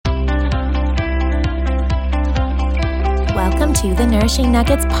welcome to the Nourishing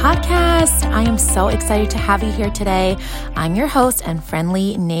Nuggets podcast. I am so excited to have you here today. I'm your host and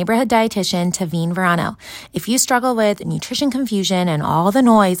friendly neighborhood dietitian, Taveen Verano. If you struggle with nutrition confusion and all the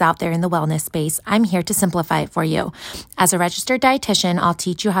noise out there in the wellness space, I'm here to simplify it for you. As a registered dietitian, I'll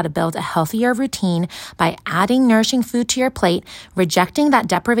teach you how to build a healthier routine by adding nourishing food to your plate, rejecting that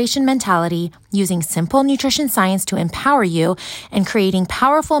deprivation mentality, using simple nutrition science to empower you, and creating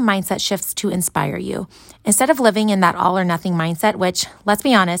powerful mindset shifts to inspire you. Instead of living in that all or nothing mindset, which, let's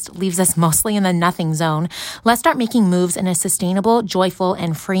be honest, leaves us mostly in the nothing zone, let's start making moves in a sustainable, joyful,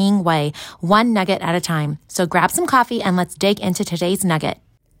 and freeing way, one nugget at a time. So grab some coffee and let's dig into today's nugget.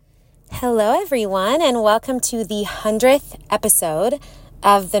 Hello, everyone, and welcome to the 100th episode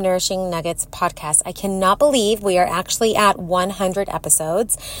of the Nourishing Nuggets podcast. I cannot believe we are actually at 100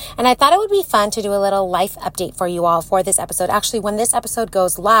 episodes, and I thought it would be fun to do a little life update for you all for this episode. Actually, when this episode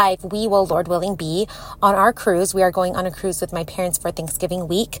goes live, we will, Lord willing, be on our cruise. We are going on a cruise with my parents for Thanksgiving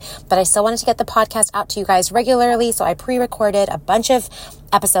week, but I still wanted to get the podcast out to you guys regularly, so I pre-recorded a bunch of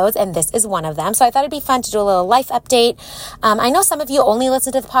episodes, and this is one of them. So I thought it'd be fun to do a little life update. I know some of you only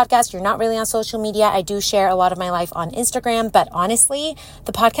listen to the podcast. You're not really on social media. I do share a lot of my life on Instagram, but honestly,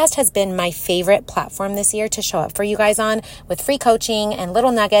 the podcast has been my favorite platform this year to show up for you guys on, with free coaching and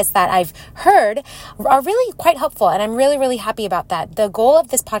little nuggets that I've heard are really quite helpful. And I'm really, really happy about that. The goal of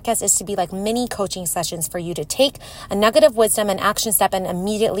this podcast is to be like mini coaching sessions for you to take a nugget of wisdom, an action step, and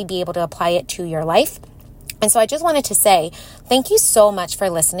immediately be able to apply it to your life. And so I just wanted to say thank you so much for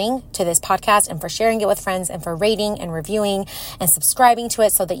listening to this podcast and for sharing it with friends and for rating and reviewing and subscribing to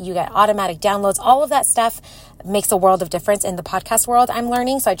it so that you get automatic downloads. All of that stuff makes a world of difference in the podcast world, I'm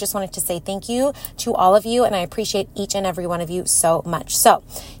learning. So I just wanted to say thank you to all of you, and I appreciate each and every one of you so much. So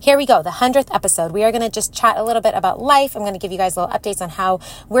here we go, the 100th episode. We are going to just chat a little bit about life. I'm going to give you guys little updates on how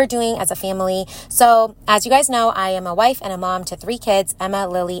we're doing as a family. So as you guys know, I am a wife and a mom to 3 kids, Emma,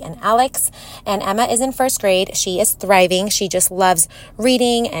 Lily, and Alex. And Emma is in 1st grade. She is thriving. She just loves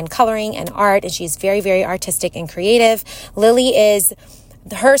reading and coloring and art, and she's very, very artistic and creative. Lily is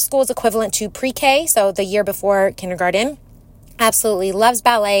her school's equivalent to pre-K, so the year before kindergarten. Absolutely loves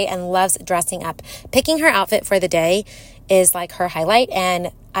ballet and loves dressing up. Picking her outfit for the day is like her highlight,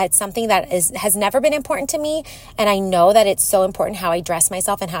 and it's something that has never been important to me, and I know that it's so important how I dress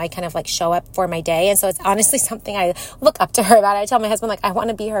myself and how I kind of like show up for my day. And so it's honestly something I look up to her about. I tell my husband, like, I want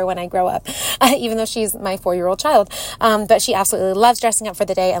to be her when I grow up, even though she's my 4-year-old child. But she absolutely loves dressing up for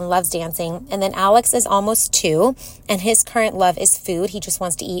the day and loves dancing. And then Alex is almost 2, and his current love is food. He just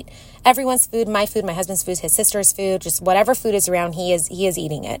wants to eat everyone's food, my husband's food, his sister's food, just whatever food is around, he is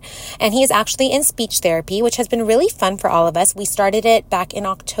eating it. And he is actually in speech therapy, which has been really fun for all of us. We started it back in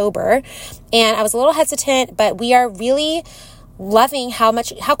October, and I was a little hesitant, but we are really loving how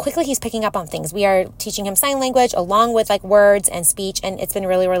quickly he's picking up on things. We are teaching him sign language along with like words and speech, and it's been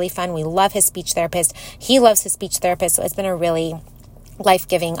really, really fun. We love his speech therapist. He loves his speech therapist, so it's been a really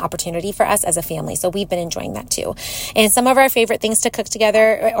life-giving opportunity for us as a family. So we've been enjoying that too. And some of our favorite things to cook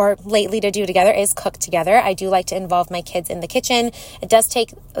together, or lately to do together, is cook together. I do like to involve my kids in the kitchen. It does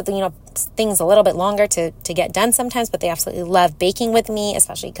take, things a little bit longer to get done sometimes, but they absolutely love baking with me,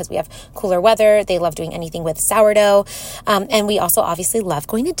 especially because we have cooler weather. They love doing anything with sourdough. And we also obviously love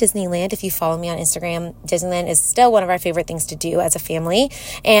going to Disneyland. If you follow me on Instagram, Disneyland is still one of our favorite things to do as a family.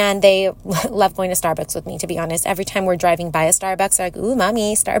 And they love going to Starbucks with me, to be honest. Every time we're driving by a Starbucks, they're like, ooh,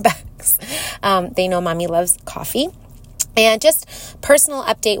 mommy, Starbucks. They know mommy loves coffee. And just personal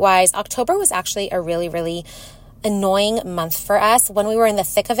update wise, October was actually a really, really annoying month for us. When we were in the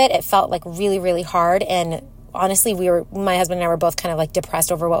thick of it, it felt like really, really hard. And honestly, my husband and I were both kind of like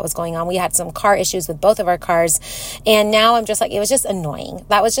depressed over what was going on. We had some car issues with both of our cars. And now I'm just like, it was just annoying.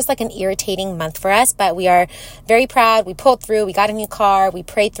 That was just like an irritating month for us, but we are very proud. We pulled through, we got a new car. We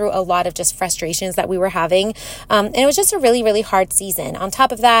prayed through a lot of just frustrations that we were having. And it was just a really, really hard season. On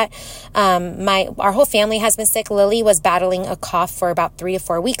top of that, our whole family has been sick. Lily was battling a cough for about 3 to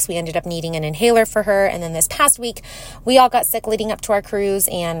 4 weeks. We ended up needing an inhaler for her. And then this past week, we all got sick leading up to our cruise,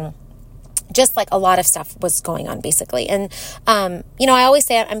 and just like a lot of stuff was going on basically. And, I always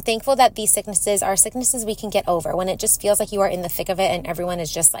say I'm thankful that these sicknesses are sicknesses we can get over when it just feels like you are in the thick of it and everyone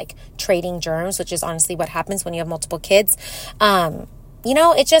is just like trading germs, which is honestly what happens when you have multiple kids. It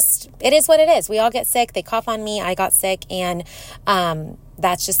is what it is. We all get sick. They cough on me. I got sick, and,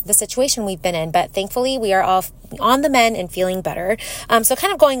 that's just the situation we've been in. But thankfully we are all on the mend and feeling better. So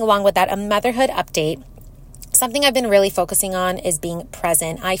kind of going along with that, a motherhood update. Something I've been really focusing on is being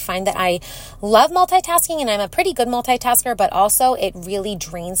present. I find that I love multitasking and I'm a pretty good multitasker, but also it really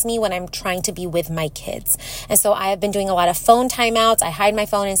drains me when I'm trying to be with my kids. And so I have been doing a lot of phone timeouts. I hide my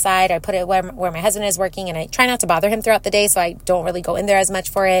phone inside. I put it where my husband is working, and I try not to bother him throughout the day, so I don't really go in there as much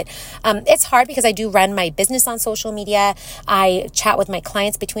for it. It's hard because I do run my business on social media. I chat with my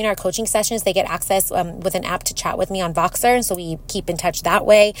clients between our coaching sessions. They get access with an app to chat with me on Voxer, and so we keep in touch that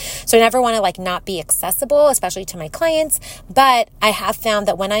way. So I never want to not be accessible, especially to my clients. But I have found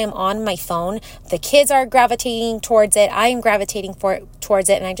that when I am on my phone, the kids are gravitating towards it. I am gravitating towards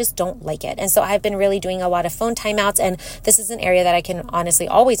it, and I just don't like it. And so I've been really doing a lot of phone timeouts, and this is an area that I can honestly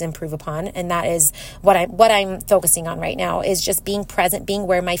always improve upon. And that is what I'm focusing on right now, is just being present, being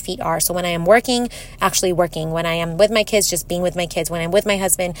where my feet are. So when I am working, actually working. When I am with my kids, just being with my kids. When I'm with my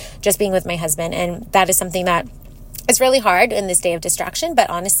husband, just being with my husband. And that is something that it's really hard in this day of distraction, but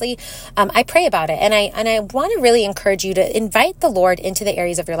honestly, I pray about it. And I want to really encourage you to invite the Lord into the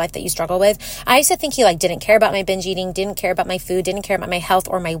areas of your life that you struggle with. I used to think he didn't care about my binge eating, didn't care about my food, didn't care about my health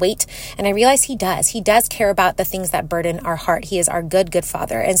or my weight. And I realized he does. He does care about the things that burden our heart. He is our good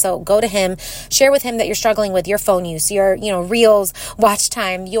Father. And so go to him, share with him that you're struggling with your phone use, your, reels, watch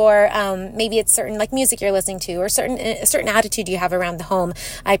time, your, maybe it's certain music you're listening to, or a certain attitude you have around the home.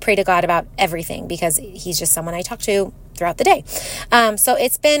 I pray to God about everything because he's just someone I talk to throughout the day. So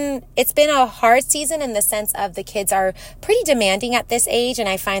it's been a hard season in the sense of the kids are pretty demanding at this age. And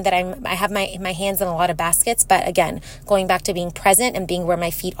I find that I have my hands in a lot of baskets, but again, going back to being present and being where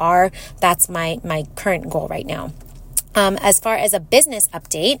my feet are, that's my current goal right now. As far as a business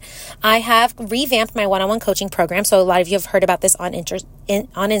update, I have revamped my one-on-one coaching program. So a lot of you have heard about this on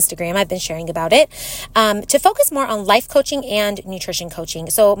Instagram. I've been sharing about it to focus more on life coaching and nutrition coaching.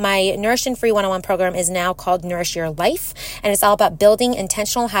 So my Nourished and Free one-on-one program is now called Nourish Your Life, and it's all about building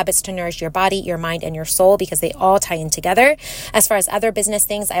intentional habits to nourish your body, your mind, and your soul, because they all tie in together. As far as other business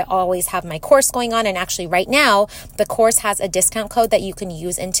things, I always have my course going on, and actually right now the course has a discount code that you can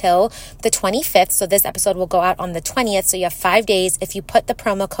use until the 25th. So this episode will go out on the 20th. So you have 5 days. If you put the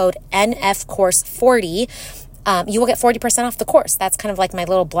promo code NFCourse40, you will get 40% off the course. That's kind of like my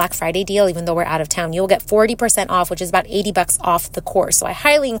little Black Friday deal, even though we're out of town. You will get 40% off, which is about $80 off the course. So I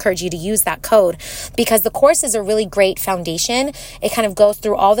highly encourage you to use that code because the course is a really great foundation. It kind of goes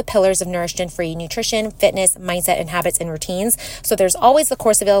through all the pillars of Nourished and Free: nutrition, fitness, mindset, and habits and routines. So there's always the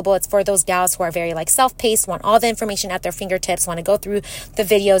course available. It's for those gals who are very self-paced, want all the information at their fingertips, want to go through the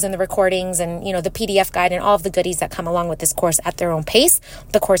videos and the recordings and, the PDF guide and all of the goodies that come along with this course at their own pace.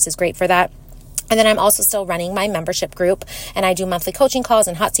 The course is great for that. And then I'm also still running my membership group, and I do monthly coaching calls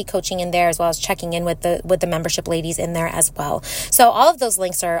and hot seat coaching in there, as well as checking in with the membership ladies in there as well. So all of those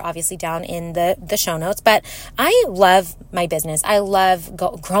links are obviously down in the show notes, but I love my business. I love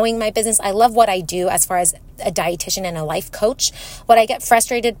growing my business. I love what I do as far as a dietitian and a life coach. What I get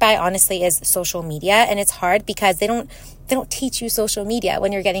frustrated by, honestly, is social media. And it's hard because they don't teach you social media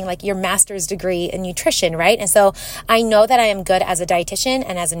when you're getting your master's degree in nutrition, right? And so I know that I am good as a dietitian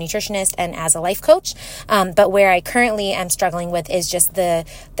and as a nutritionist and as a life coach. But where I currently am struggling with is just the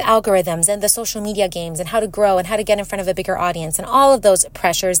algorithms and the social media games and how to grow and how to get in front of a bigger audience and all of those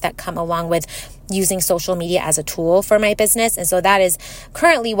pressures that come along with using social media as a tool for my business. And so that is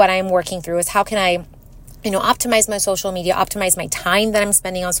currently what I'm working through, is how can I optimize my social media, optimize my time that I'm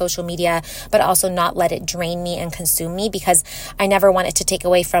spending on social media, but also not let it drain me and consume me, because I never want it to take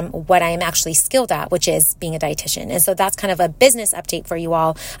away from what I am actually skilled at, which is being a dietitian. And so that's kind of a business update for you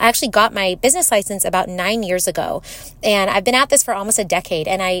all. I actually got my business license about 9 years ago, and I've been at this for almost a decade.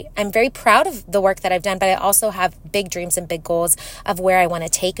 And I'm very proud of the work that I've done, but I also have big dreams and big goals of where I want to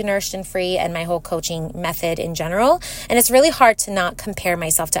take Nourished and Free and my whole coaching method in general. And it's really hard to not compare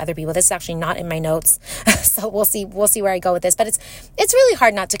myself to other people. This is actually not in my notes. So we'll see where I go with this, but it's really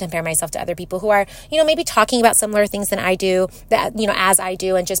hard not to compare myself to other people who are, maybe talking about similar things than I do, that, as I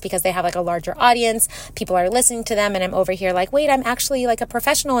do. And just because they have a larger audience, people are listening to them, and I'm over here wait, I'm actually a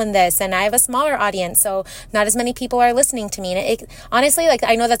professional in this, and I have a smaller audience. So not as many people are listening to me. And it honestly,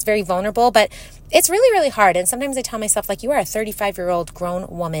 I know that's very vulnerable, but it's really, really hard. And sometimes I tell myself, you are a 35-year-old grown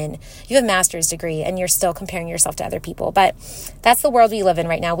woman. You have a master's degree and you're still comparing yourself to other people. But that's the world we live in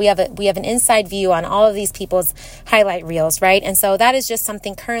right now. We have an inside view on all of these people's highlight reels, right? And so that is just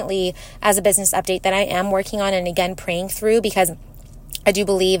something currently as a business update that I am working on, and again, praying through, because I do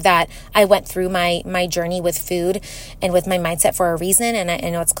believe that I went through my journey with food and with my mindset for a reason. And I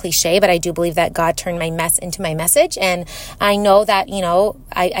know it's cliche, but I do believe that God turned my mess into my message. And I know that,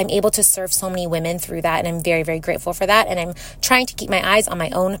 I'm able to serve so many women through that. And I'm very, very grateful for that. And I'm trying to keep my eyes on my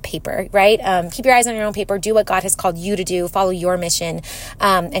own paper, right? Keep your eyes on your own paper. Do what God has called you to do. Follow your mission.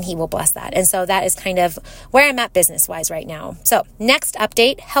 And He will bless that. And so that is kind of where I'm at business-wise right now. So next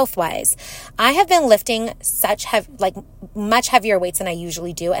update, health-wise. I have been lifting much heavier weights than I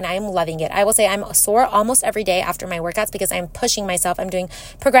usually do, and I am loving it. I will say I'm sore almost every day after my workouts because I'm pushing myself. I'm doing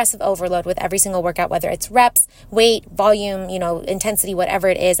progressive overload with every single workout, whether it's reps, weight, volume, intensity, whatever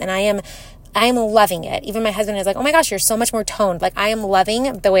it is. And I am loving it. Even my husband is like, oh my gosh, you're so much more toned. Like, I am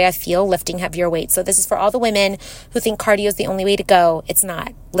loving the way I feel lifting heavier weights. So this is for all the women who think cardio is the only way to go. It's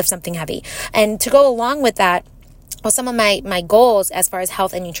not. Lift something heavy. And to go along with that, well, some of my goals as far as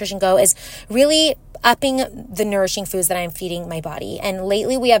health and nutrition go is really upping the nourishing foods that I'm feeding my body. And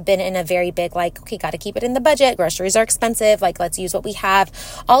lately we have been in a very big, okay, got to keep it in the budget. Groceries are expensive. Let's use what we have,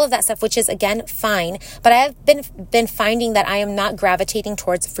 all of that stuff, which is again, fine. But I have been finding that I am not gravitating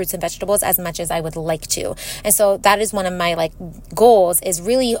towards fruits and vegetables as much as I would like to. And so that is one of my goals, is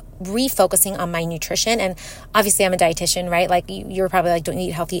really refocusing on my nutrition. And obviously I'm a dietitian, right? You're probably don't you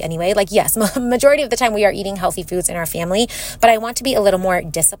eat healthy anyway? Yes, majority of the time we are eating healthy foods in our family, but I want to be a little more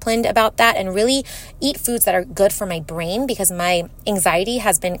disciplined about that and really eat foods that are good for my brain, because my anxiety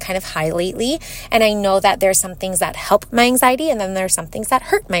has been kind of high lately. And I know that there's some things that help my anxiety, and then there's some things that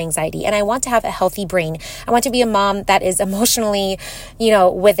hurt my anxiety. And I want to have a healthy brain. I want to be a mom that is emotionally,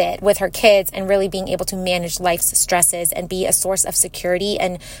 with her kids, and really being able to manage life's stresses and be a source of security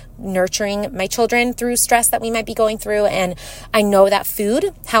and nurturing my children through stress that we might be going through. And I know that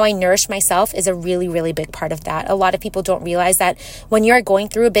food, how I nourish myself, is a really, really big part of that. A lot of people don't realize that when you're going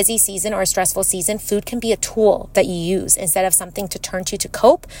through a busy season or a stressful season, food can be a tool that you use instead of something to turn to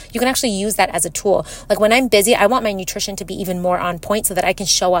cope. You can actually use that as a tool. When I'm busy, I want my nutrition to be even more on point so that I can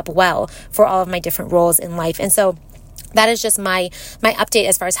show up well for all of my different roles in life. And so that is just my update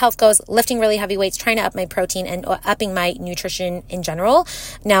as far as health goes, lifting really heavy weights, trying to up my protein and upping my nutrition in general.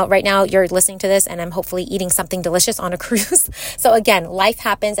 Now, right now you're listening to this and I'm hopefully eating something delicious on a cruise. So again, life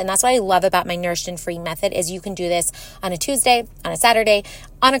happens. And that's what I love about my Nourished and Free method, is you can do this on a Tuesday, on a Saturday,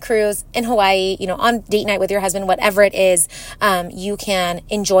 on a cruise, in Hawaii, on date night with your husband, whatever it is. You can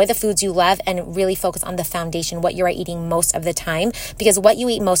enjoy the foods you love and really focus on the foundation, what you are eating most of the time, because what you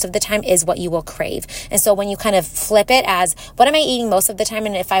eat most of the time is what you will crave. And so when you kind of flip it as, what am I eating most of the time?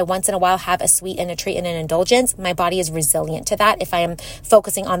 And if I once in a while have a sweet and a treat and an indulgence, my body is resilient to that if I am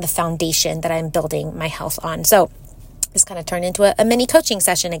focusing on the foundation that I'm building my health on. So this kind of turned into a mini coaching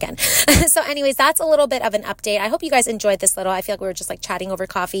session again. So anyways, that's a little bit of an update. I hope you guys enjoyed this little. I feel like we were just chatting over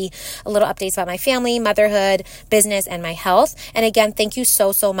coffee, a little updates about my family, motherhood, business, and my health. And again, thank you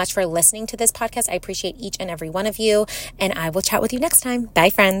so, so much for listening to this podcast. I appreciate each and every one of you, and I will chat with you next time.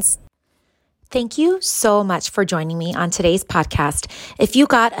 Bye, friends. Thank you so much for joining me on today's podcast. If you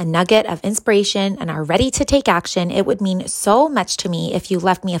got a nugget of inspiration and are ready to take action, it would mean so much to me if you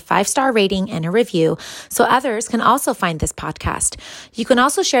left me a 5-star rating and a review so others can also find this podcast. You can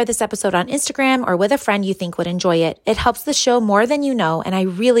also share this episode on Instagram or with a friend you think would enjoy it. It helps the show more than you know, and I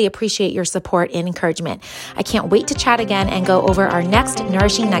really appreciate your support and encouragement. I can't wait to chat again and go over our next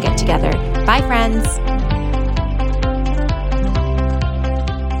nourishing nugget together. Bye, friends.